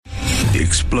the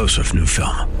explosive new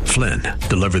film, Flynn,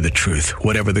 deliver the truth,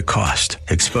 whatever the cost.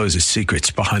 Exposes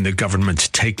secrets behind the government's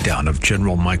takedown of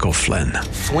General Michael Flynn.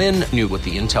 Flynn knew what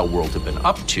the intel world had been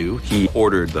up to. He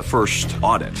ordered the first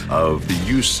audit of the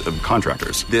use of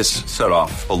contractors. This set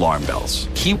off alarm bells.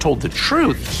 He told the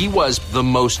truth. He was the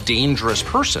most dangerous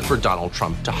person for Donald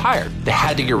Trump to hire. They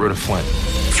had to get rid of Flynn.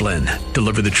 Flynn,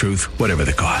 deliver the truth, whatever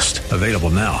the cost. Available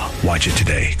now. Watch it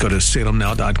today. Go to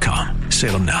salemnow.com.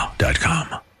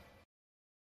 salemnow.com.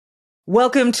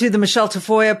 Welcome to the Michelle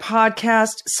Tafoya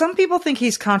podcast. Some people think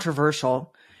he's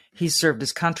controversial. He's served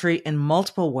his country in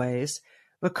multiple ways.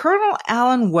 But Colonel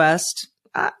Allen West,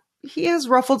 he has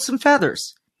ruffled some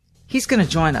feathers. He's going to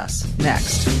join us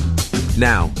next.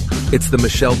 Now, it's the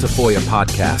Michelle Tafoya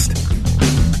podcast.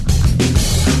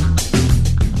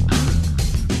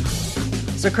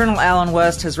 So Colonel Allen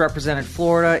West has represented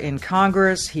Florida in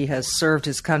Congress. He has served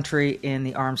his country in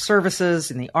the armed services,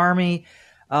 in the Army.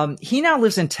 He now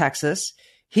lives in Texas.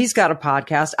 He's got a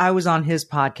podcast. I was on his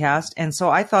podcast. And so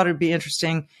I thought it'd be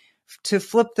interesting to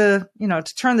to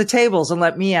turn the tables and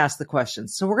let me ask the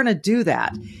questions. So we're going to do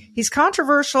that. He's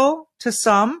controversial to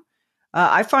some.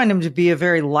 I find him to be a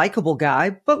very likable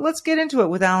guy, but let's get into it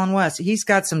with Allen West. He's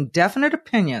got some definite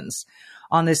opinions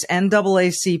on this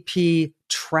NAACP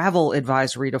travel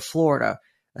advisory to Florida,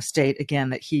 a state, again,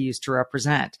 that he used to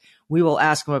represent. We will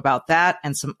ask him about that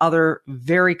and some other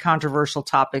very controversial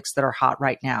topics that are hot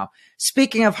right now.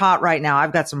 Speaking of hot right now,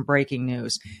 I've got some breaking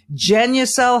news.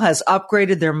 Genucel has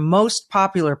upgraded their most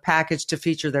popular package to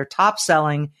feature their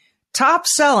top-selling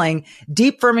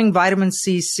deep firming vitamin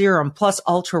C serum plus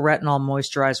ultra retinol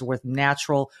moisturizer with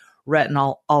natural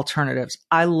retinol alternatives.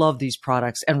 I love these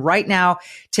products. And right now,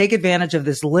 take advantage of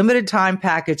this limited time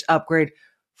package upgrade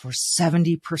for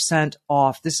 70%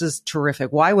 off. This is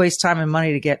terrific. Why waste time and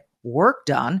money to get work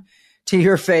done to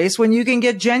your face when you can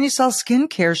get Genucel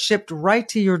skincare shipped right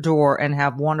to your door and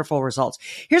have wonderful results?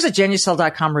 Here's a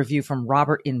Genucel.com review from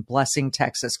Robert in Blessing,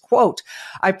 Texas. Quote,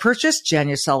 I purchased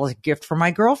Genucel as a gift for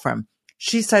my girlfriend.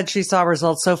 She said she saw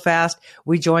results so fast,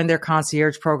 we joined their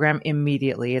concierge program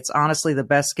immediately. It's honestly the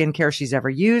best skincare she's ever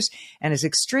used and is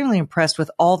extremely impressed with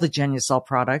all the Genucel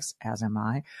products, as am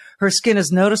I. Her skin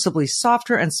is noticeably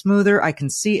softer and smoother. I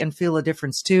can see and feel a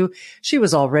difference too. She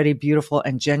was already beautiful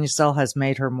and Genucel has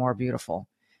made her more beautiful.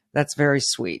 That's very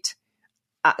sweet.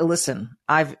 Listen,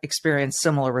 I've experienced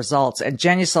similar results, and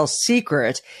Genucel's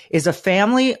secret is a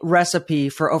family recipe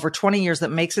for over 20 years that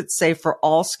makes it safe for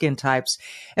all skin types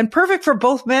and perfect for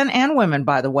both men and women,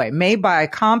 by the way. Made by a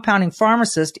compounding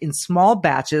pharmacist in small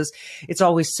batches, it's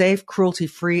always safe,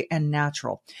 cruelty-free, and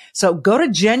natural. So go to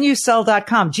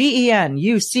Genucel.com,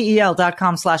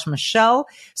 GENUCEL.com/Michelle.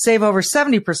 Save over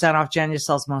 70% off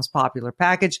Genucel's most popular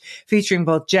package, featuring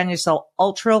both Genucel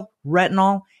Ultra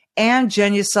Retinol and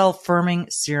Genucel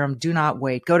Firming Serum. Do not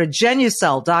wait. Go to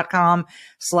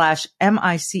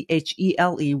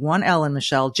Genucel.com/MICHELE, 1L in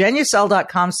Michelle.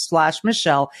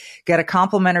 Genucel.com/Michelle. Get a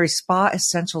complimentary Spa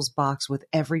Essentials box with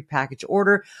every package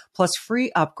order, plus free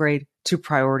upgrade to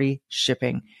priority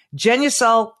shipping.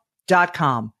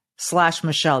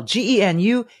 Genucel.com/Michelle.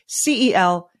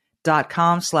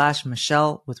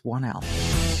 GENUCEL.com/Michelle with 1L.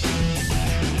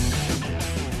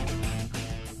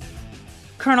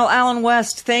 Colonel Allen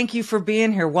West, thank you for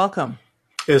being here. Welcome.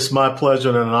 It's my pleasure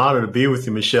and an honor to be with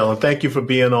you, Michelle. And thank you for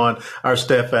being on our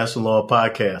Steadfast and Loyal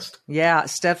podcast. Yeah,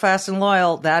 Steadfast and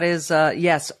Loyal. That is,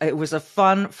 yes, it was a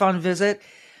fun visit.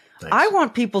 Thanks. I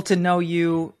want people to know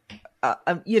you.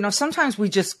 Sometimes we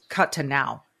just cut to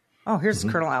now. Oh, here's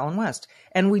Colonel Allen West.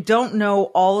 And we don't know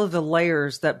all of the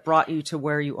layers that brought you to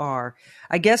where you are.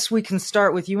 I guess we can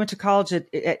start with, you went to college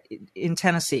in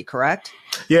Tennessee, correct?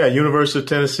 Yeah, University of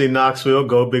Tennessee, Knoxville,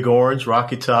 go Big Orange,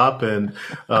 Rocky Top, and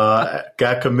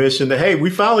got commissioned. Hey, we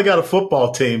finally got a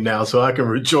football team now, so I can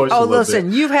rejoice a little bit. Oh,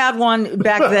 listen, you've had one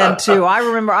back then, too. I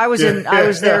remember I was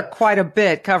there quite a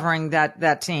bit covering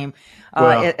that team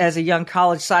as a young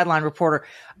college sideline reporter.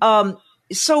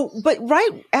 But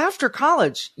right after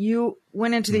college, you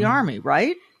went into the Army,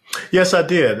 right? Yes, I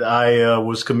did. I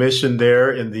was commissioned there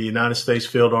in the United States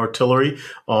Field Artillery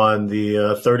on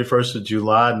the 31st of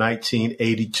July,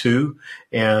 1982,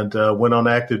 and went on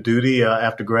active duty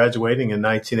after graduating in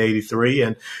 1983.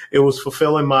 And it was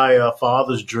fulfilling my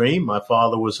father's dream. My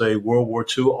father was a World War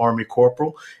II Army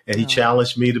corporal, and he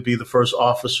challenged me to be the first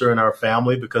officer in our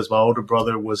family because my older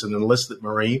brother was an enlisted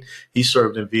Marine. He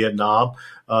served in Vietnam.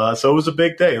 So it was a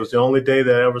big day. It was the only day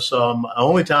that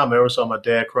only time I ever saw my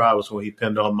dad cry was when he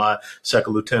pinned on my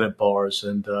second lieutenant bars.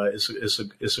 And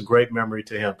it's a great memory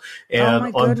to him. And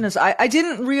oh my goodness. I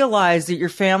didn't realize that your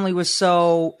family was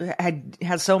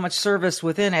had so much service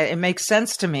within it. It makes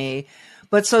sense to me.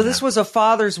 But so this was a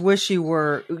father's wish you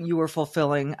were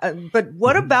fulfilling. But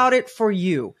what about it for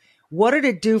you? What did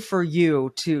it do for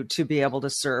you to be able to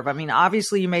serve? I mean,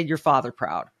 obviously you made your father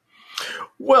proud.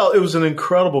 Well, it was an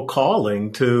incredible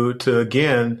calling to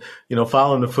again,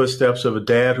 follow in the footsteps of a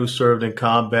dad who served in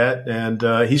combat, and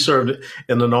he served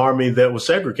in an army that was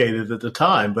segregated at the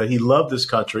time, but he loved this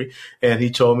country, and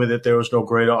he told me that there was no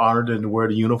greater honor than to wear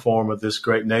the uniform of this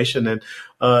great nation, and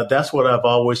that's what I've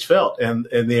always felt. And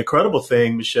the incredible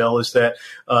thing, Michelle, is that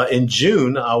in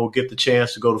June I will get the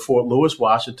chance to go to Fort Lewis,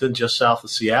 Washington, just south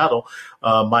of Seattle.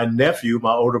 My nephew,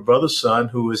 my older brother's son,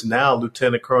 who is now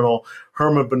Lieutenant Colonel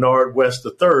Herman Bernard West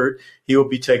III, he will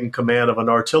be taking command of an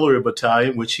artillery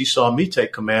battalion, which he saw me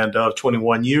take command of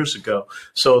 21 years ago.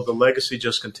 So the legacy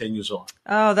just continues on.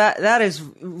 Oh, that is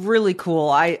really cool.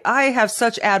 I have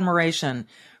such admiration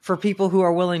for people who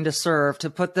are willing to serve,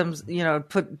 to put them,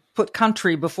 put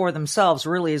country before themselves,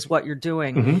 really is what you're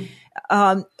doing.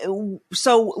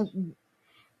 So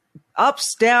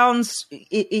ups, downs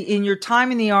in your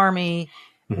time in the Army,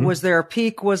 was there a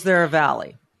peak? Was there a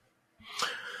valley?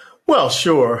 Well,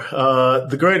 sure.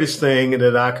 The greatest thing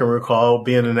that I can recall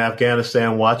being in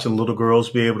Afghanistan, watching little girls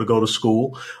be able to go to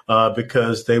school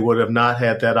because they would have not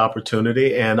had that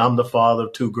opportunity. And I'm the father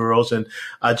of 2 girls. And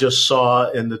I just saw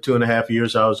in the 2.5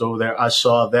 years I was over there, I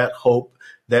saw that hope,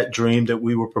 that dream that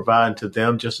we were providing to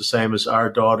them, just the same as our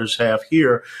daughters have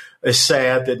here. It's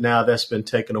sad that now that's been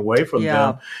taken away from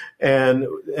them.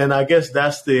 And I guess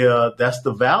that's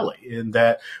the valley, in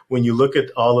that when you look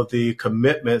at all of the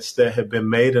commitments that have been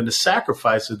made and the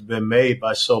sacrifices that have been made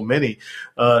by so many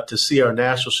to see our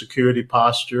national security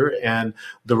posture and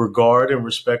the regard and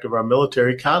respect of our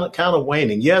military kind of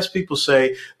waning. Yes, people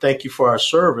say thank you for our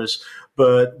service.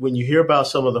 But when you hear about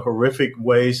some of the horrific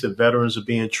ways that veterans are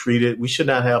being treated, we should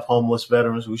not have homeless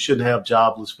veterans. We shouldn't have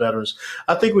jobless veterans.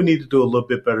 I think we need to do a little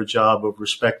bit better job of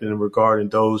respecting and regarding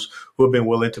those who have been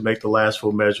willing to make the last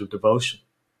full measure of devotion.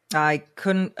 I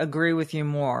couldn't agree with you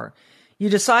more. You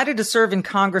decided to serve in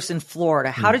Congress in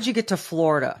Florida. How did you get to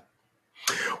Florida?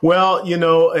 Well,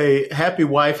 a happy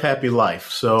wife, happy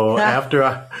life. So after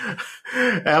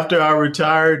I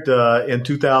retired in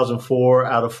 2004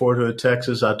 out of Fort Hood,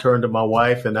 Texas, I turned to my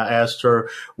wife and I asked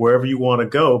her, wherever you want to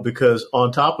go, because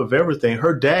on top of everything,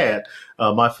 her dad,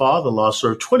 my father-in-law,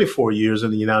 served 24 years in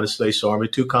the United States Army,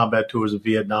 2 combat tours in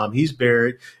Vietnam. He's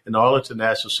buried in Arlington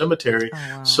National Cemetery. Oh,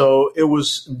 wow. So it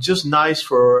was just nice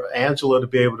for Angela to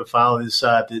be able to finally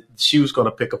decide that she was going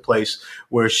to pick a place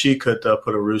where she could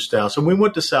put a roost down. So we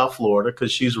went to South Florida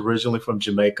because she's originally from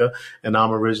Jamaica and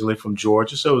I'm originally from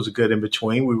Georgia. So it was a good in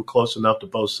between. We were close enough to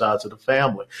both sides of the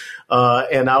family.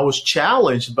 And I was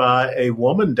challenged by a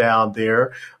woman down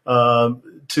there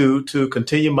to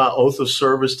continue my oath of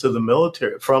service to the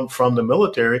military, from the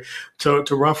military to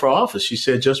run for office. She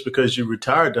said, just because you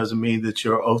retired doesn't mean that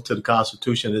your oath to the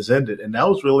Constitution is ended. And that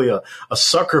was really a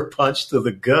sucker punch to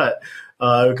the gut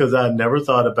because I never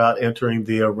thought about entering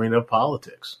the arena of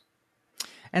politics.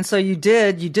 And so you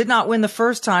did not win the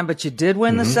first time, but you did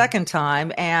win the second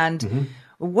time. And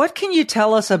what can you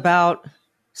tell us about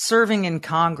serving in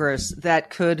Congress that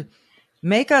could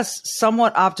make us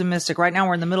somewhat optimistic? Right now,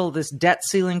 we're in the middle of this debt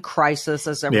ceiling crisis,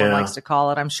 as everyone likes to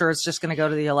call it. I'm sure it's just going to go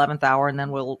to the 11th hour and then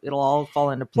it'll all fall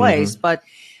into place. But,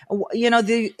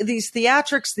 these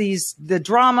theatrics, the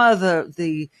drama,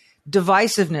 the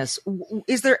divisiveness,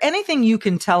 is there anything you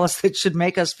can tell us that should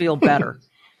make us feel better?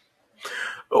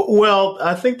 Well,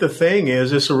 I think the thing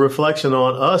is, it's a reflection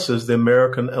on us as the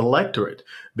American electorate,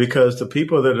 because the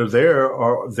people that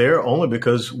are there only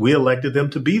because we elected them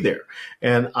to be there.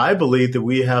 And I believe that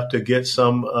we have to get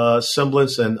some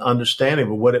semblance and understanding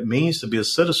of what it means to be a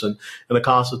citizen in a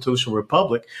constitutional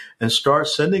republic and start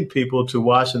sending people to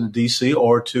Washington, D.C.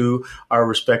 or to our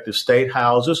respective state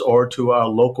houses or to our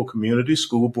local community,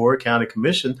 school board, county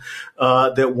commission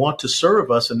that want to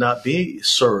serve us and not be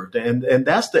served. And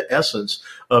that's the essence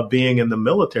of being in the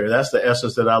military. That's the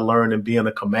essence that I learned in being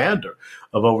a commander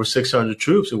of over 600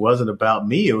 troops. It wasn't about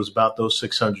me. It was about those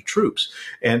 600 troops.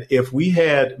 And if we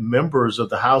had members of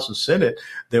the House and Senate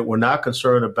that were not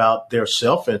concerned about their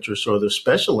self-interest or their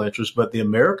special interest, but the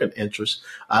American interest,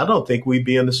 I don't think we'd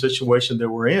be in the situation that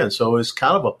we're in. So it's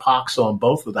kind of a pox on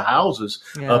both of the houses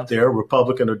up there,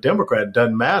 Republican or Democrat. It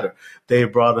doesn't matter. They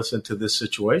have brought us into this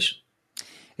situation.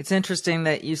 It's interesting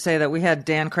that you say that. We had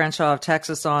Dan Crenshaw of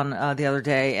Texas on the other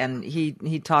day, and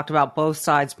he talked about both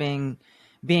sides being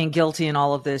guilty in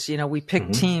all of this. We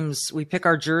pick teams, we pick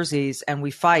our jerseys, and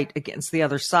we fight against the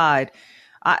other side.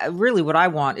 Really what I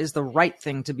want is the right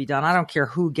thing to be done. I don't care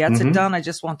who gets it done. I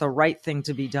just want the right thing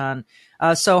to be done.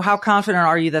 So how confident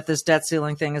are you that this debt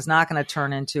ceiling thing is not going to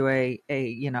turn into a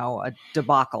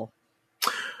debacle?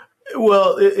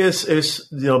 Well, it's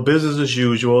business as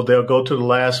usual. They'll go to the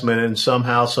last minute and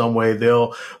somehow, some way,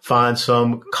 they'll find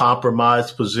some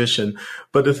compromised position.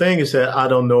 But the thing is that I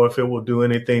don't know if it will do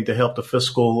anything to help the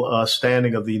fiscal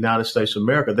standing of the United States of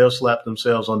America. They'll slap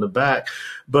themselves on the back.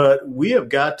 But we have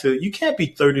got to, you can't be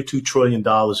 $32 trillion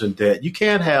in debt. You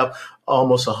can't have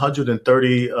almost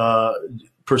 130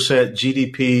 percent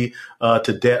GDP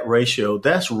to debt ratio.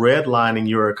 That's redlining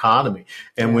your economy.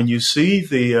 And when you see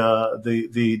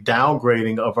the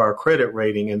downgrading of our credit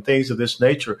rating and things of this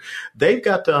nature, they've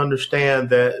got to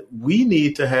understand that we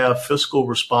need to have fiscal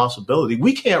responsibility.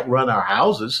 We can't run our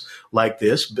houses like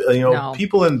this. No.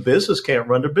 People in business can't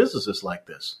run their businesses like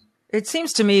this. It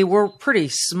seems to me we're pretty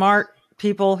smart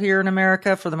people here in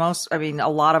America for the most. I mean, a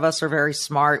lot of us are very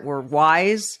smart. We're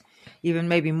wise. Even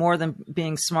maybe more than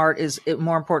being smart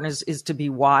more important is to be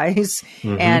wise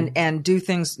and do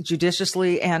things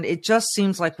judiciously. And it just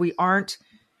seems like we aren't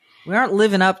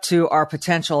living up to our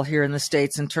potential here in the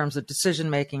States in terms of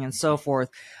decision making and so forth.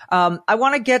 I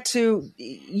want to get to,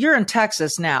 you're in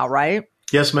Texas now, right?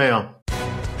 Yes, ma'am.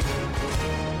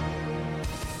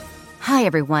 Hi,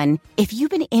 everyone. If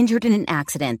you've been injured in an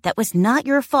accident that was not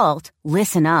your fault,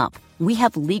 listen up. We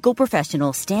have legal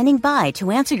professionals standing by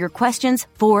to answer your questions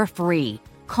for free.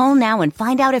 Call now and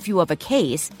find out if you have a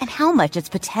case and how much it's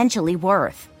potentially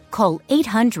worth. Call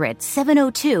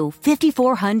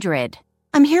 800-702-5400.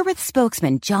 I'm here with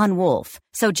spokesman John Wolf.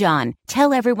 So, John,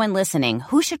 tell everyone listening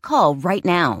who should call right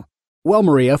now. Well,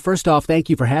 Maria, first off, thank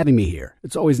you for having me here.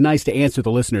 It's always nice to answer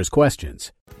the listeners'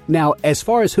 questions. Now, as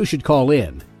far as who should call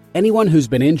in, anyone who's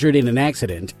been injured in an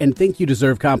accident and think you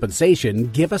deserve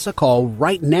compensation, give us a call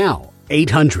right now.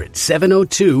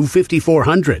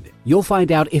 800-702-5400. You'll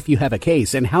find out if you have a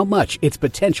case and how much it's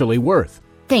potentially worth.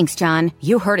 Thanks, John.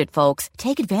 You heard it, folks.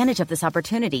 Take advantage of this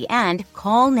opportunity and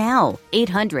call now.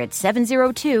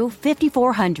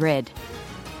 800-702-5400.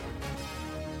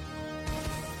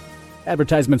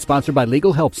 Advertisement sponsored by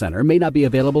Legal Help Center. May not be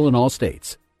available in all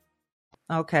states.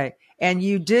 Okay. And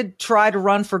you did try to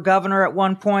run for governor at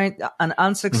one point, an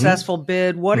unsuccessful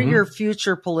bid. What are your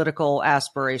future political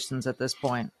aspirations at this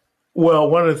point? Well,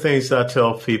 one of the things that I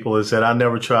tell people is that I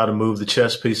never try to move the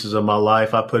chess pieces of my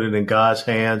life. I put it in God's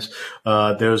hands.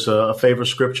 There's a favorite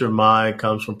scripture of mine,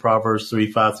 comes from Proverbs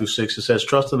 3:5-6. It says,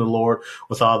 trust in the Lord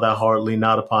with all thy heart, lean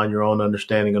not upon your own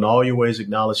understanding. In all your ways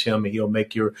acknowledge him, and he'll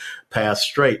make your path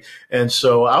straight. And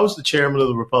so I was the chairman of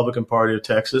the Republican Party of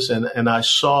Texas, and I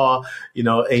saw,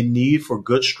 a need for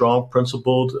good, strong,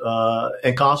 principled,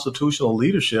 and constitutional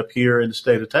leadership here in the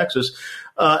state of Texas.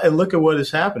 And look at what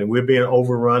is happening. We're being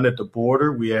overrun at the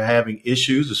border. We are having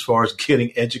issues as far as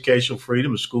getting educational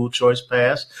freedom and school choice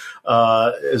passed.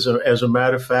 As a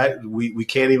matter of fact, we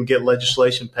can't even get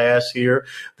legislation passed here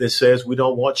that says we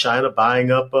don't want China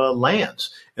buying up lands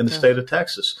in the state of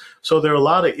Texas. So there are a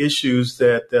lot of issues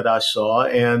that I saw,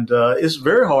 and it's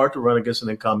very hard to run against an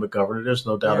incumbent governor. There's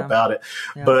no doubt about it.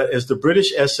 Yeah. But as the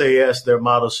British SAS, their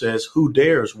motto says, who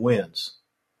dares wins.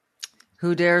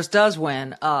 Who dares does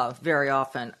win, very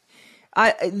often.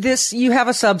 You have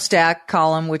a Substack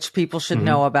column, which people should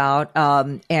know about.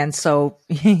 And so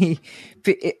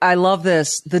I love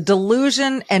this. The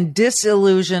delusion and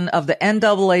disillusion of the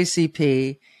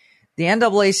NAACP. The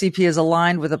NAACP is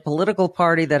aligned with a political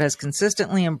party that has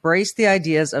consistently embraced the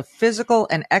ideas of physical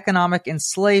and economic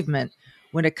enslavement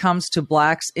when it comes to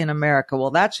blacks in America.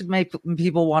 Well, that should make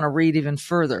people want to read even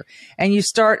further. And you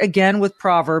start again with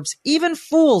Proverbs. Even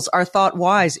fools are thought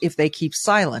wise if they keep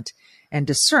silent, and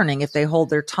discerning if they hold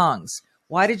their tongues.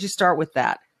 Why did you start with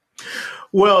that?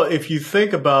 Well, if you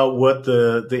think about what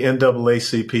the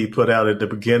NAACP put out at the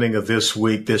beginning of this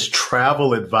week, this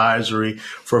travel advisory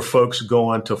for folks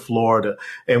going to Florida,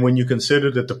 and when you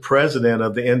consider that the president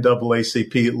of the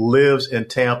NAACP lives in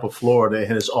Tampa, Florida,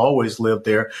 and has always lived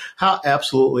there, how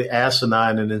absolutely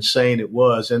asinine and insane it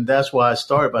was. And that's why I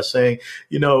started by saying,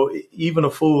 even a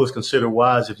fool is considered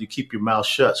wise if you keep your mouth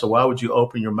shut. So why would you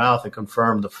open your mouth and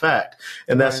confirm the fact?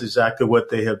 And that's exactly what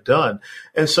they have done.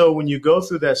 And so when you go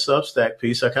through that Substack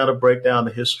piece, I kind of break down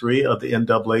the history of the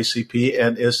NAACP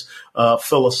and its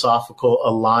philosophical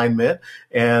alignment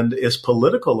and its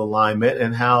political alignment,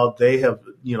 and how they have,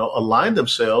 aligned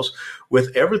themselves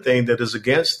with everything that is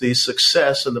against the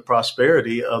success and the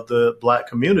prosperity of the black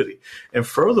community. And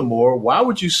furthermore, why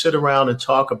would you sit around and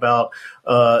talk about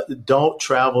don't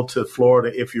travel to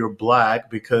Florida if you're black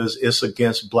because it's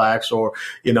against blacks, or,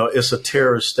 it's a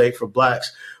terrorist state for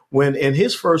blacks? When in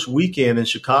his first weekend in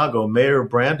Chicago, Mayor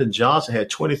Brandon Johnson had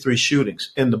 23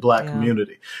 shootings in the black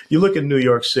community. You look at New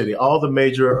York City, all the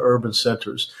major urban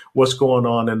centers, what's going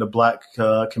on in the black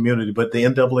community, but the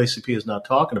NAACP is not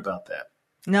talking about that.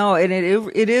 No, and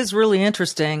it is really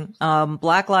interesting.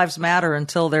 Black Lives Matter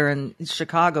until they're in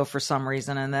Chicago for some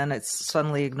reason, and then it's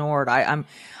suddenly ignored. I'm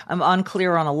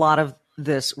unclear on a lot of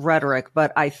this rhetoric,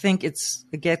 but I think it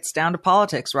gets down to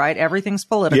politics, right? Everything's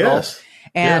political. Yes.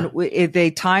 And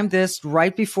they timed this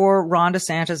right before Ron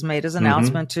DeSantis made his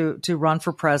announcement to run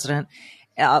for president.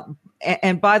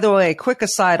 And by the way, quick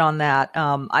aside on that,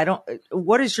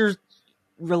 what is your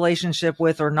relationship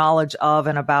with or knowledge of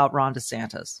and about Ron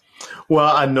DeSantis?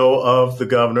 Well, I know of the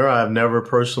governor. I've never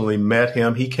personally met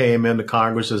him. He came into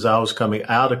Congress as I was coming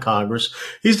out of Congress.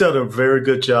 He's done a very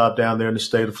good job down there in the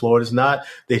state of Florida. It's not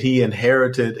that he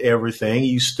inherited everything.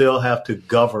 You still have to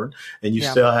govern, and you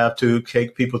still have to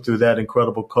take people through that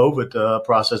incredible COVID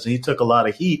process. And he took a lot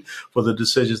of heat for the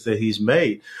decisions that he's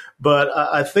made. But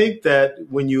I think that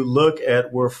when you look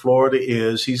at where Florida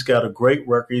is, he's got a great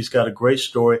record. He's got a great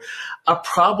story. I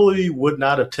probably would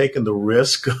not have taken the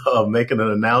risk of making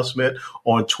an announcement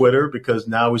on Twitter because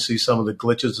now we see some of the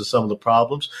glitches and some of the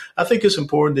problems. I think it's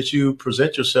important that you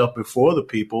present yourself before the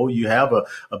people. You have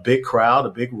a big crowd, a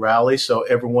big rally, so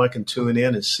everyone can tune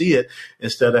in and see it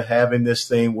instead of having this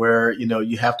thing where,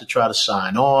 you have to try to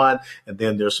sign on and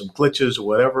then there's some glitches or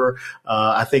whatever.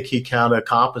 I think he kind of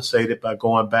compensated by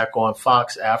going back on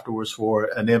Fox afterwards for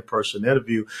an in-person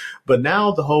interview. But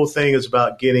now the whole thing is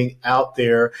about getting out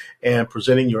there and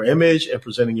presenting your image and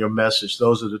presenting your message.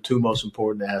 Those are the two most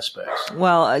important aspects.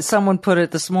 Well, someone put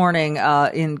it this morning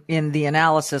in the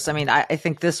analysis. I mean, I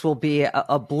think this will be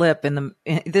a blip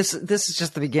this is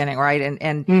just the beginning, right?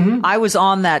 And I was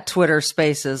on that Twitter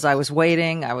Spaces. I was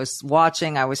waiting, I was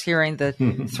watching, I was hearing the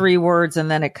 3 words and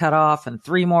then it cut off, and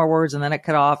 3 more words and then it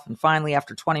cut off, and finally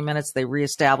after 20 minutes they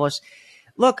reestablished.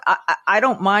 Look, I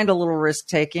don't mind a little risk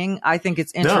taking. I think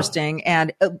it's interesting.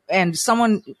 No. And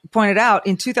someone pointed out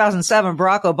in 2007,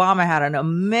 Barack Obama had an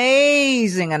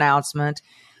amazing announcement,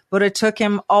 but it took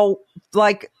him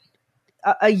like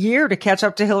a year to catch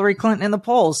up to Hillary Clinton in the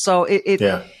polls. So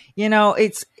we're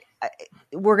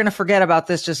going to forget about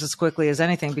this just as quickly as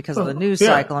anything because of the news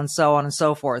cycle and so on and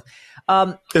so forth.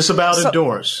 It's about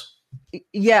endurance.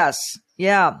 Yes.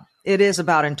 Yeah. It is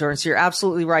about endurance. You're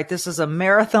absolutely right. This is a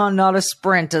marathon, not a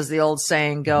sprint, as the old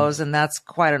saying goes. And that's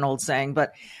quite an old saying.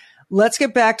 But let's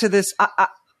get back to this.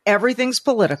 Everything's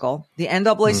political. The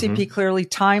NAACP clearly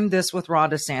timed this with Ron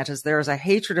DeSantis. There is a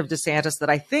hatred of DeSantis that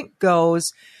I think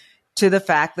goes to the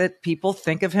fact that people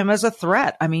think of him as a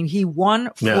threat. I mean, he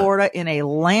won Florida in a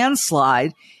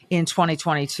landslide in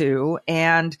 2022,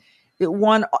 and it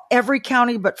won every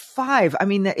county but 5. I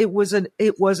mean, it was an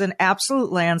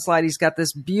absolute landslide. He's got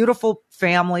this beautiful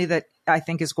family that I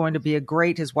think is going to be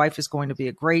his wife is going to be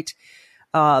a great,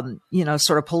 sort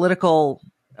of political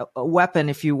weapon,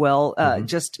 if you will,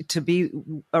 just to be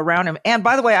around him. And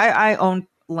by the way, I own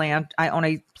land. I own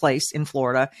a place in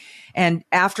Florida. And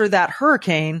after that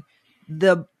hurricane,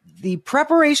 the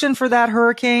preparation for that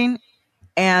hurricane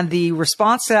and the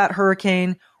response to that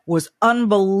hurricane was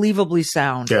unbelievably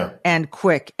sound and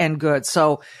quick and good.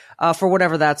 So for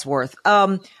whatever that's worth,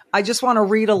 I just want to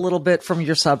read a little bit from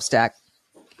your Substack.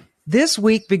 This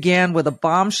week began with a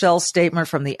bombshell statement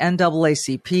from the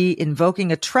NAACP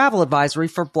invoking a travel advisory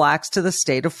for blacks to the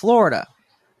state of Florida.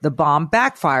 The bomb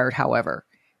backfired, however.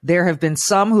 There have been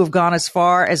some who have gone as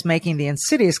far as making the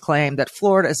insidious claim that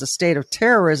Florida is a state of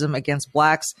terrorism against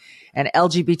blacks and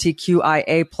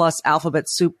LGBTQIA+ alphabet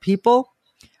soup people.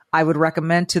 I would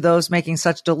recommend to those making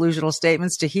such delusional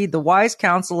statements to heed the wise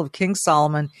counsel of King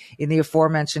Solomon in the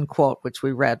aforementioned quote, which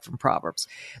we read from Proverbs.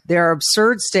 There are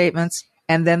absurd statements,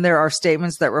 and then there are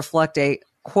statements that reflect a,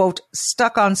 quote,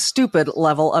 stuck on stupid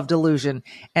level of delusion.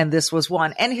 And this was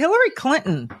one. And Hillary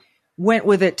Clinton went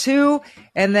with it too.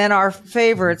 And then our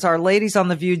favorites, our ladies on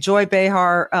The View, Joy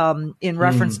Behar, in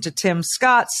reference to Tim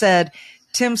Scott, said,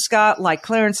 Tim Scott, like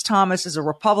Clarence Thomas, is a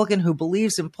Republican who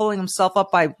believes in pulling himself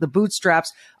up by the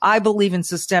bootstraps. I believe in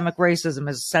systemic racism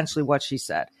is essentially what she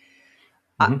said.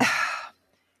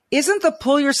 Isn't the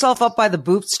pull yourself up by the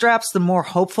bootstraps the more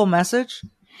hopeful message?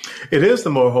 It is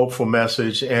the more hopeful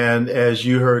message. And as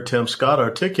you heard Tim Scott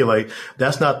articulate,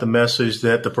 that's not the message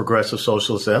that the Progressive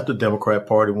Socialist Left, the Democrat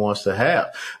Party, wants to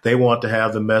have. They want to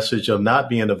have the message of not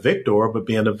being a victor, but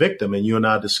being a victim. And you and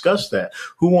I discussed that.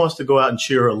 Who wants to go out and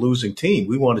cheer a losing team?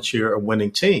 We want to cheer a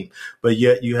winning team. But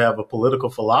yet you have a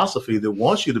political philosophy that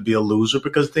wants you to be a loser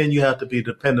because then you have to be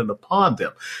dependent upon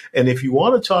them. And if you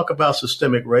want to talk about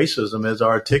systemic racism, as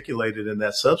articulated in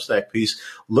that Substack piece,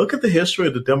 look at the history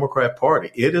of the Democrat Party.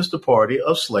 It is the party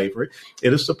of slavery.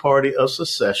 It is the party of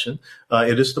secession.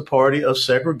 It is the party of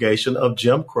segregation, of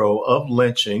Jim Crow, of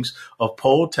lynchings, of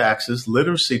poll taxes,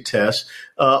 literacy tests,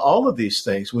 all of these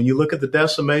things. When you look at the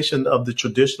decimation of the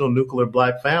traditional nuclear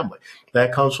black family,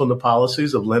 That comes from the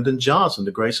policies of Lyndon Johnson,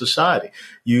 the Great Society.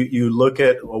 You look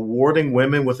at awarding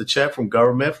women with a check from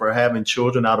government for having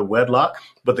children out of wedlock,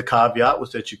 but the caveat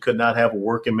was that you could not have a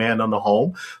working man on the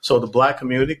home. So the Black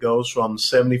community goes from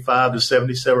 75 to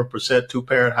 77%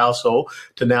 two-parent household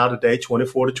to now today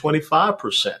 24 to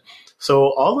 25%.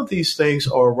 So all of these things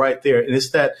are right there. And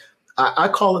it's that I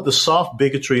call it the soft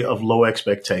bigotry of low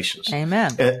expectations.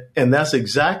 Amen. And that's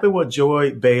exactly what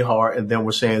Joy Behar and them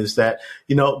were saying, is that,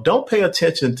 don't pay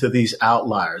attention to these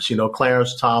outliers,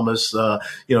 Clarence Thomas,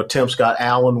 Tim Scott,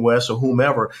 Allen West, or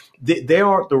whomever. They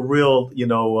aren't the real,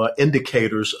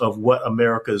 indicators of what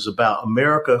America is about.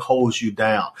 America holds you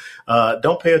down.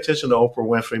 Don't pay attention to Oprah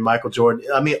Winfrey, Michael Jordan.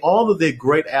 I mean, all of the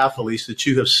great athletes that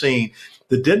you have seen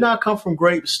that did not come from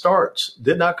great starts,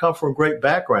 did not come from great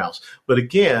backgrounds. But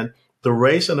again, the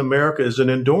race in America is an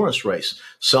endurance race.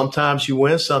 Sometimes you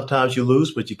win, sometimes you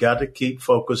lose, but you got to keep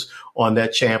focused on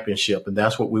that championship. And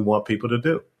that's what we want people to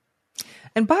do.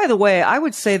 And by the way, I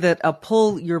would say that a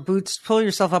pull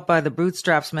yourself up by the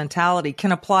bootstraps mentality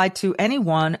can apply to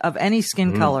anyone of any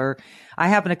skin color. I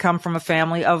happen to come from a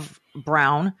family of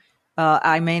brown.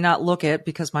 I may not look it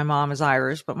because my mom is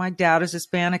Irish, but my dad is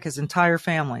Hispanic, his entire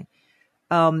family.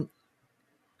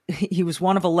 He was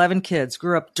one of 11 kids,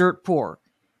 grew up dirt poor,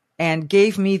 and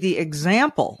gave me the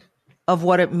example of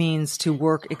what it means to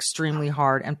work extremely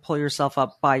hard and pull yourself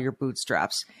up by your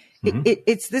bootstraps.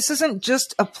 This isn't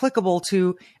just applicable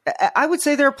to, I would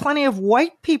say there are plenty of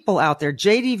white people out there.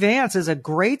 J.D. Vance is a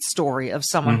great story of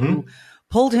someone who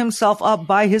pulled himself up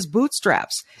by his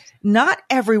bootstraps. Not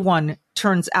everyone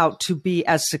turns out to be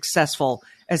as successful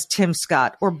as Tim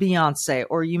Scott or Beyonce,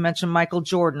 or you mentioned Michael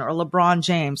Jordan or LeBron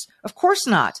James. Of course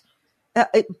not.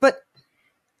 But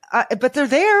they're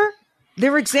there.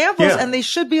 They're examples, and they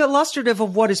should be illustrative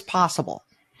of what is possible.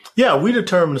 Yeah, we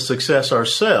determine the success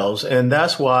ourselves, and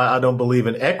that's why I don't believe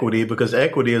in equity, because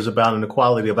equity is about an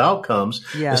equality of outcomes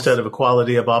instead of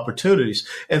equality of opportunities.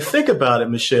 And think about it,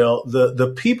 Michelle,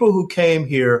 the people who came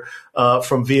here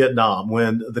from Vietnam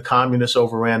when the communists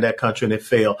overran that country and it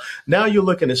failed. Now you're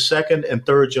looking at second and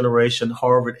third generation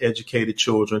Harvard-educated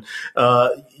children.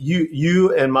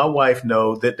 You and my wife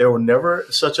know that there were never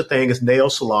such a thing as nail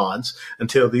salons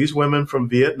until these women from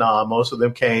Vietnam, most of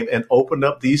them came and opened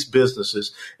up these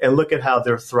businesses, and look at how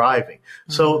they're thriving.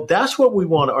 So that's what we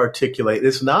want to articulate.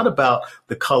 It's not about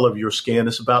the color of your skin.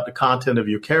 It's about the content of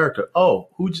your character. Oh,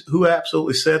 who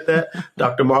absolutely said that?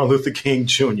 Dr. Martin Luther King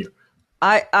Jr.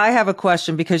 I have a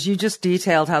question, because you just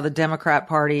detailed how the Democrat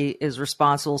Party is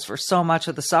responsible for so much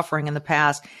of the suffering in the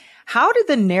past. How did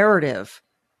the narrative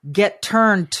get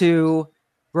turned to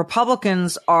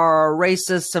Republicans are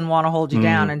racist and want to hold you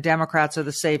down, and Democrats are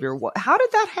the savior? How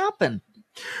did that happen?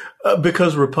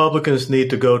 Because Republicans need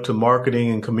to go to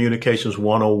marketing and communications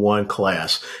 101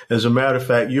 class. As a matter of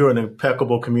fact, you're an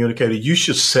impeccable communicator. You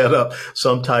should set up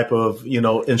some type of,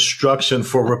 instruction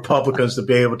for Republicans to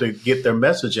be able to get their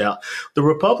message out. The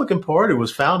Republican Party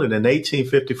was founded in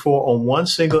 1854 on one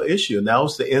single issue, and that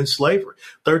was to end slavery.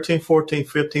 13th, 14th,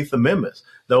 15th Amendments.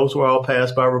 Those were all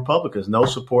passed by Republicans, no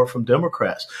support from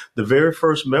Democrats. The very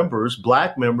first members,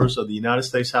 black members of the United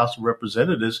States House of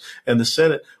Representatives and the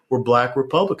Senate, were black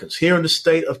Republicans. Here in the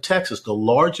state of Texas, the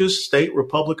largest state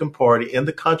Republican Party in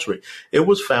the country, it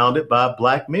was founded by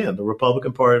black men, the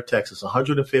Republican Party of Texas,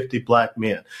 150 black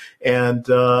men. And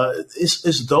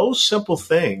it's those simple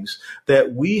things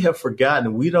that we have forgotten,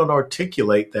 and we don't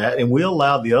articulate that, and we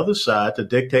allow the other side to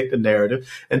dictate the narrative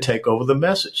and take over the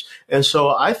message. And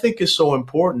so I think it's so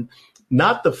important,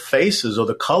 not the faces or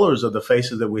the colors of the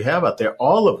faces that we have out there.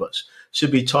 All of us should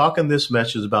be talking this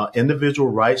message about individual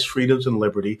rights, freedoms, and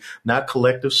liberty, not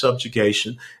collective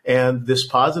subjugation, and this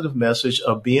positive message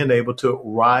of being able to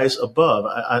rise above.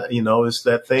 It's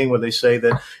that thing where they say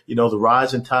that, the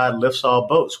rising tide lifts all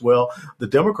boats. Well, the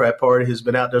Democrat Party has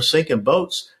been out there sinking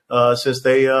boats since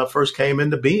they first came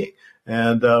into being,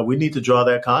 and we need to draw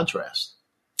that contrast.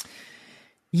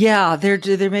 Yeah, there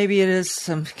maybe it is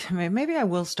some. Maybe I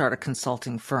will start a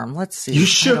consulting firm. Let's see. You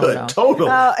should totally.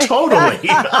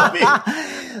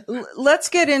 Let's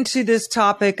get into this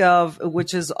topic of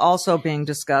which is also being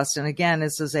discussed, and again,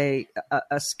 this is a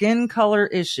skin color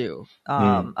issue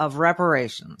of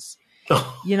reparations.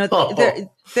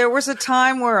 There was a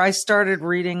time where I started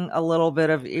reading a little bit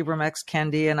of Ibram X.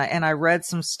 Kendi, and I read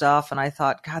some stuff, and I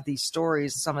thought, God, these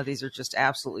stories, some of these are just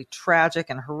absolutely tragic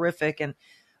and horrific,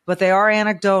 but they are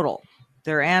anecdotal.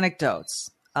 They're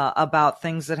anecdotes about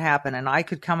things that happen. And I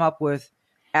could come up with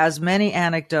as many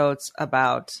anecdotes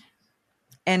about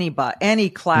any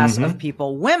class of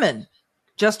people, women,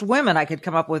 just women. I could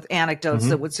come up with anecdotes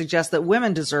that would suggest that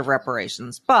women deserve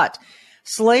reparations. But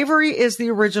slavery is the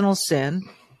original sin.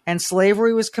 and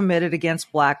slavery was committed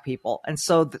against black people. And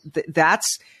so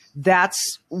that's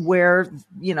where,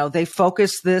 they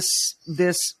focus this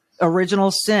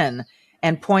original sin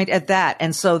and point at that.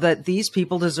 And so that these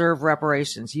people deserve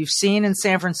reparations. You've seen in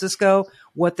San Francisco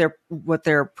what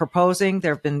they're proposing.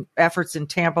 There have been efforts in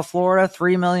Tampa, Florida,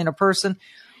 $3 million a person.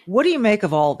 What do you make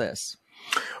of all this?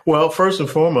 Well, first and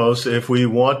foremost, if we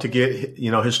want to get,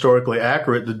 historically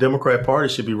accurate, the Democrat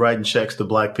Party should be writing checks to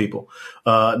black people,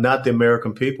 not the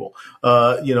American people.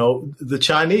 The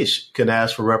Chinese can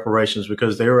ask for reparations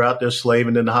because they were out there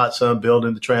slaving in the hot sun,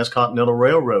 building the Transcontinental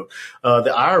Railroad.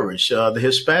 The Irish, the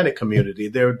Hispanic community,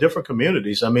 there are different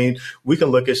communities. I mean, we can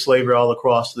look at slavery all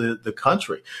across the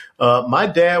country. My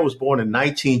dad was born in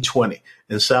 1920.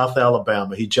 In South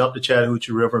Alabama. He jumped the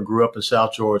Chattahoochee River and grew up in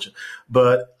South Georgia.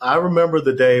 But I remember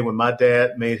the day when my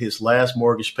dad made his last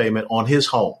mortgage payment on his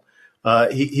home.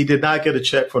 He did not get a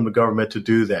check from the government to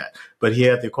do that, but he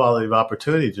had the equality of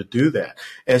opportunity to do that.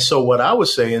 And so what I would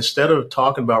say, instead of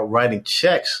talking about writing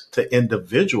checks to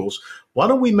individuals, why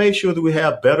don't we make sure that we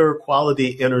have better quality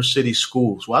inner city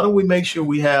schools? Why don't we make sure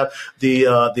we have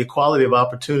the equality of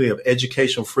opportunity of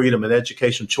educational freedom and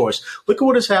education choice? Look at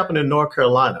what has happened in North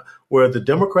Carolina, where the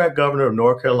Democrat governor of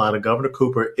North Carolina, Governor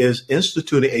Cooper, is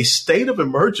instituting a state of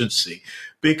emergency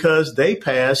because they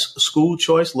passed school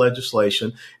choice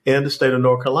legislation in the state of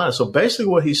North Carolina. So basically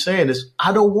what he's saying is,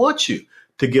 I don't want you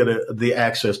to get the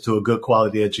access to a good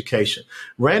quality education.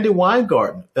 Randy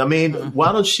Weingarten,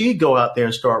 why don't she go out there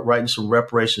and start writing some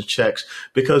reparations checks?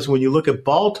 Because when you look at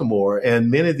Baltimore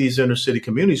and many of these inner city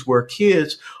communities where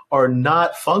kids are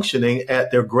not functioning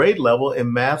at their grade level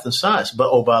in math and science. But,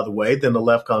 oh, by the way, then the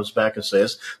left comes back and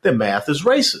says that math is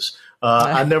racist.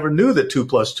 I never knew that 2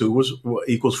 + 2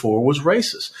 equals 4 was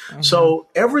racist. Mm-hmm. So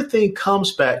everything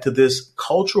comes back to this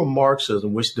cultural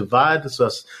Marxism, which divides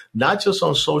us not just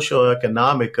on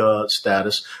socioeconomic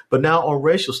status, but now on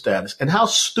racial status. And how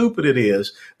stupid it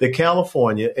is that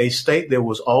California, a state that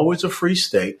was always a free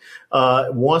state,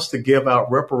 wants to give out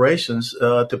reparations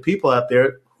to people out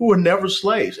there who were never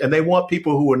slaves. And they want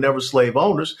people who were never slave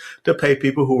owners to pay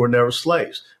people who were never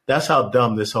slaves. That's how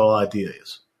dumb this whole idea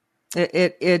is.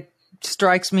 It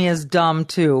strikes me as dumb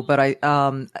too, but it's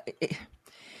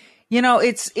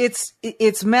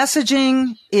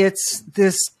messaging. It's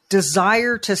this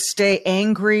desire to stay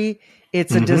angry.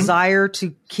 It's a desire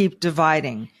to keep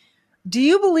dividing. Do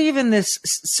you believe in this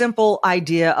simple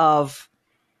idea of,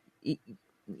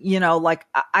 like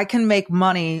I can make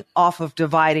money off of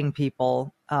dividing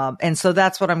people? And so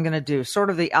that's what I'm going to do. Sort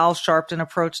of the Al Sharpton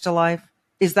approach to life.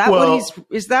 Is that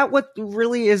is that what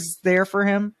really is there for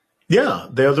him? Yeah,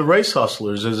 they're the race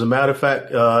hustlers. As a matter of fact,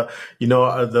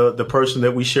 the person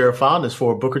that we share a fondness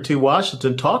for, Booker T.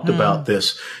 Washington, talked about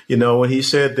this. When he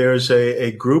said there's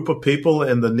a group of people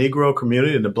in the Negro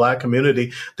community and the black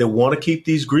community that want to keep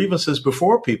these grievances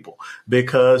before people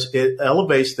because it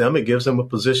elevates them, it gives them a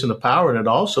position of power, and it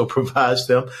also provides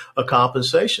them a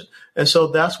compensation. And so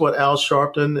that's what Al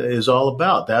Sharpton is all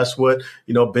about. That's what,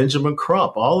 Benjamin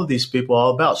Crump, all of these people are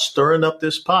all about, stirring up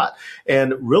this pot.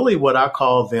 And really what I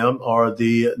call them are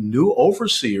the new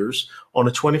overseers on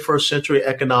a 21st century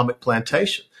economic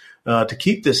plantation. To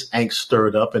keep this angst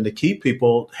stirred up and to keep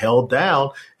people held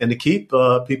down and to keep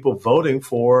people voting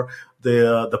for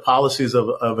the policies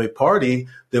of a party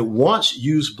that once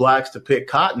used blacks to pick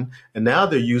cotton, and now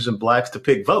they're using blacks to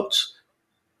pick votes.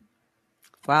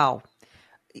 Wow.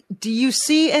 Do you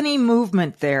see any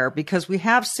movement there? Because we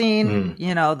have seen,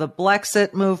 the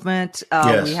Blexit movement.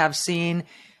 Yes. We have seen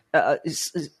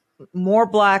more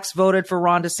blacks voted for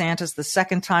Ron DeSantis the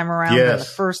second time around than the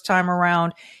first time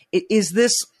around. Is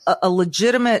this a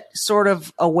legitimate sort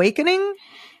of awakening?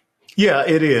 Yeah,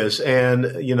 it is. And,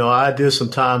 I did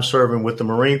some time serving with the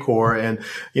Marine Corps and,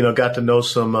 got to know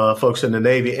some folks in the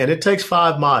Navy. And it takes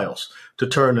 5 miles to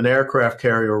turn an aircraft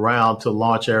carrier around to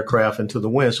launch aircraft into the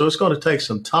wind. So it's going to take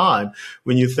some time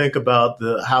when you think about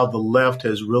how the left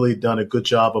has really done a good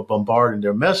job of bombarding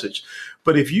their message.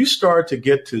 But if you start to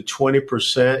get to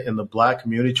 20% in the black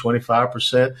community,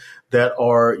 25% that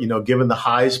are, given the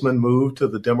Heisman move to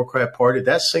the Democrat Party,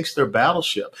 that sinks their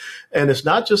battleship. And it's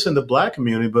not just in the black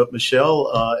community, but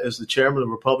Michelle, as the chairman of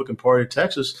the Republican Party of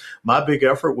Texas, my big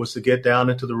effort was to get down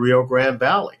into the Rio Grande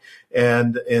Valley.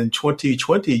 And in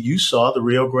 2020, you saw the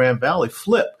Rio Grande Valley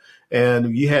flip.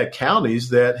 And you had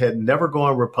counties that had never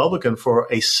gone Republican for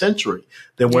a century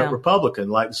that went Republican,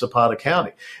 like Zapata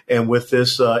County. And with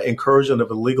this incursion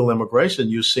of illegal immigration,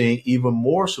 you're seeing even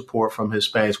more support from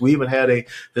Hispanics. We even had a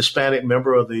Hispanic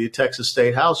member of the Texas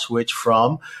State House switch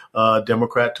from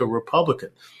Democrat to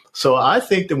Republican. So I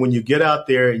think that when you get out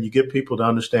there and you get people to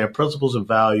understand principles and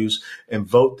values and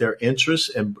vote their interests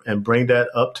and bring that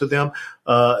up to them,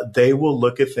 they will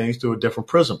look at things through a different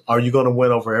prism. Are you going to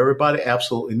win over everybody?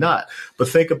 Absolutely not. But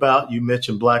think about, you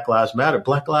mentioned Black Lives Matter.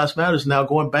 Black Lives Matter is now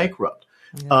going bankrupt.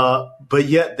 Yeah. But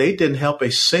yet they didn't help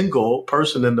a single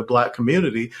person in the Black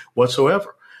community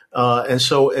whatsoever. And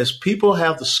so as people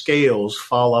have the scales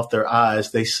fall off their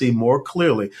eyes, they see more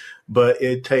clearly. But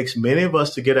it takes many of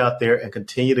us to get out there and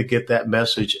continue to get that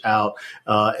message out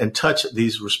and touch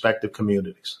these respective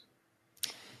communities.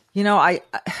 You know, I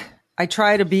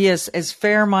try to be as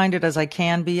fair-minded as I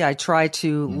can be. I try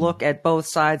to look at both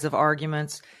sides of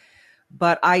arguments.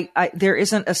 But there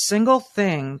isn't a single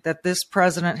thing that this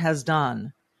president has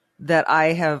done that I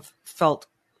have felt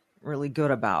really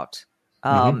good about.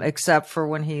 Except for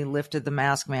when he lifted the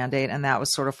mask mandate, and that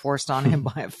was sort of forced on him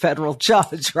by a federal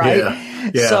judge, right?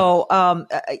 Yeah. So,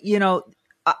 you know,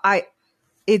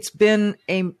 it's been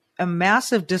a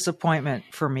massive disappointment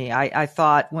for me. I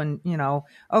thought when, you know,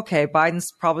 okay,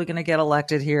 Biden's probably going to get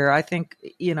elected here. I think,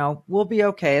 you know, we'll be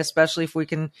okay, especially if we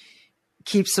can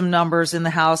keep some numbers in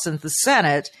the House and the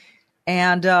Senate.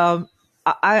 And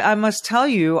I must tell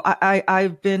you,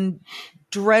 I've been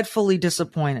dreadfully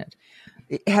disappointed.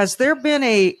 Has there been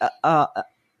a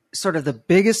sort of the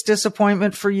biggest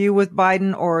disappointment for you with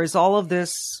Biden, or is all of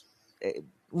this,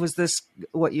 was this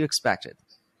what you expected?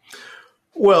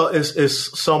 Well,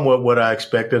 it's somewhat what I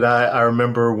expected. I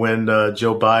remember when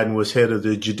Joe Biden was head of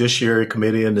the Judiciary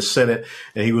Committee in the Senate,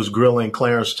 and he was grilling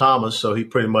Clarence Thomas, so he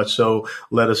pretty much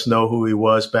let us know who he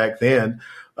was back then.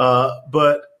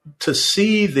 But to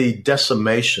see the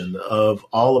decimation of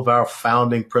all of our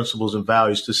founding principles and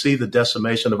values, to see the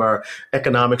decimation of our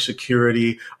economic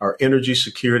security, our energy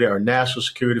security, our national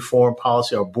security, foreign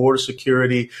policy, our border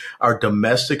security, our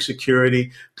domestic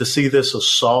security, to see this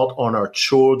assault on our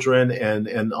children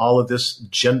and all of this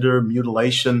gender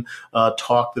mutilation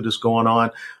talk that is going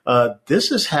on. This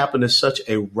has happened at such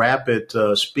a rapid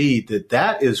speed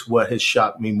that is what has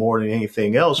shocked me more than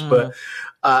anything else. But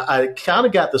I kind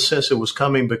of got the sense it was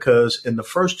coming because in the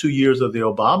first 2 years of the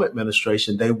Obama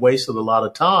administration, they wasted a lot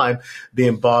of time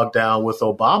being bogged down with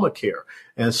Obamacare.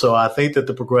 And so I think that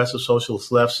the progressive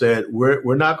socialist left said,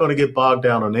 we're not going to get bogged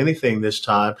down on anything this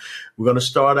time. We're going to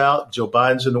start out. Joe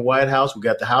Biden's in the White House. We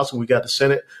got the House and we got the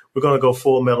Senate. We're going to go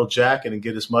full metal jacket and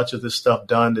get as much of this stuff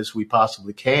done as we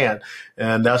possibly can.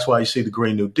 And that's why you see the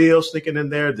Green New Deal sneaking in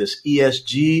there, this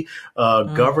ESG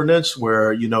governance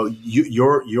where, you know,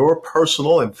 your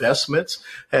personal investments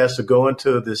has to go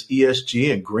into this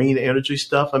ESG and green energy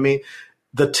stuff. I mean,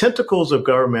 the tentacles of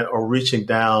government are reaching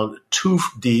down too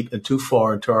deep and too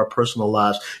far into our personal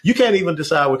lives. You can't even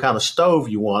decide what kind of stove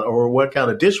you want or what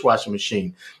kind of dishwashing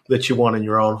machine that you want in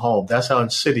your own home. That's how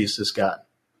insidious it's gotten.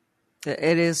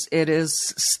 It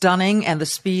is stunning, and the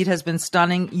speed has been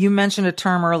stunning. You mentioned a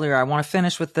term earlier. I want to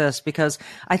finish with this because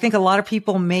I think a lot of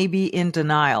people may be in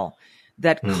denial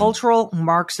that cultural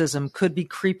Marxism could be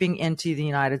creeping into the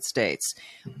United States.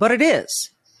 But it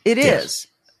is. It is.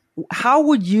 How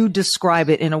would you describe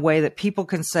it in a way that people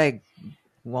can say,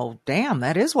 well, damn,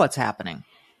 that is what's happening?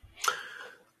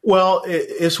 Well,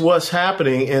 it's what's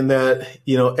happening in that,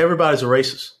 you know, everybody's a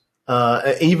racist.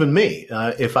 Even me,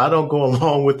 if I don't go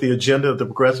along with the agenda of the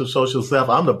progressive socialist left,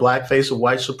 I'm the black face of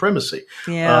white supremacy.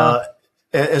 Yeah.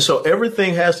 And so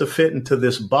everything has to fit into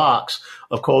this box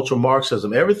of cultural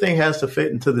Marxism. Everything has to fit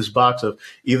into this box of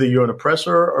either you're an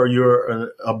oppressor or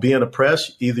you're being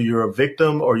oppressed. Either you're a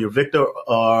victim or you're victor,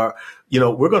 or, you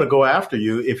know, we're going to go after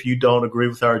you if you don't agree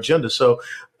with our agenda. So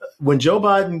when Joe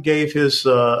Biden gave his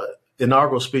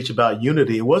inaugural speech about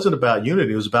unity, it wasn't about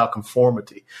unity. It was about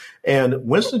conformity. And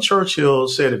Winston Churchill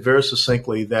said it very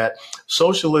succinctly that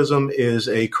socialism is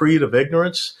a creed of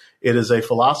ignorance. It is a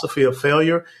philosophy of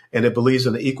failure, and it believes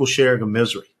in the equal sharing of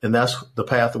misery. And that's the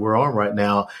path that we're on right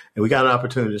now. And we got an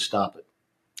opportunity to stop it.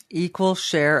 Equal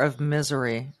share of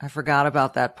misery. I forgot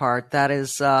about that part. That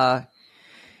is,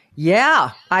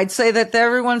 yeah, I'd say that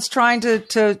everyone's trying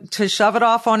to shove it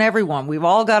off on everyone. We've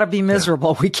all got to be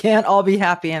miserable. Yeah. We can't all be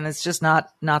happy, and it's just not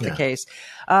the case.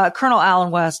 Colonel Allen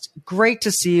West, great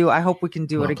to see you. I hope we can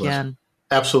do it again.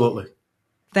 Absolutely.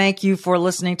 Thank you for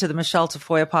listening to the Michelle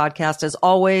Tafoya podcast. As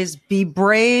always, be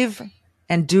brave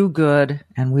and do good,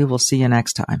 and we will see you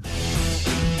next time.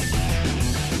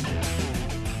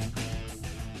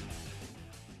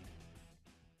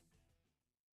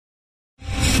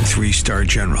 Three-star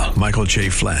general Michael J.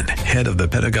 Flynn, head of the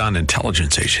Pentagon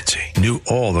Intelligence Agency, knew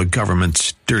all the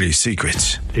government's dirty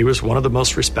secrets. He was one of the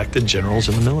most respected generals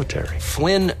in the military.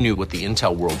 Flynn knew what the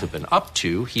intel world had been up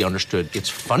to. He understood its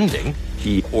funding.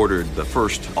 He ordered the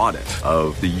first audit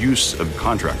of the use of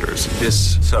contractors.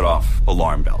 This set off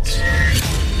alarm bells.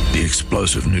 The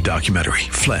explosive new documentary,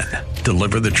 Flynn,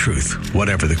 Deliver the Truth,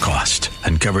 Whatever the Cost,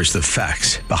 uncovers the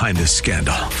facts behind this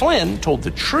scandal. Flynn told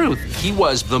the truth. He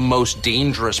was the most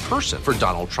dangerous person for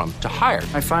Donald Trump to hire.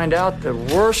 I find out the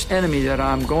worst enemy that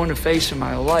I'm going to face in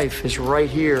my life is right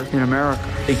here in America.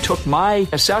 They took my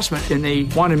assessment and they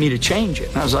wanted me to change it.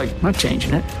 And I was like, I'm not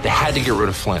changing it. They had to get rid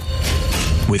of Flynn.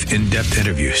 With in-depth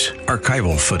interviews,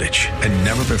 archival footage, and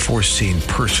never-before-seen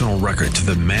personal records of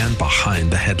the man behind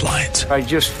the headlines. I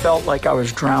just felt like I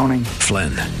was drowning.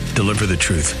 Flynn, Deliver the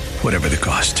Truth, Whatever the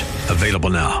Cost.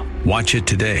 Available now. Watch it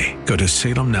today. Go to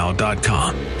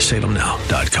salemnow.com.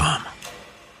 salemnow.com.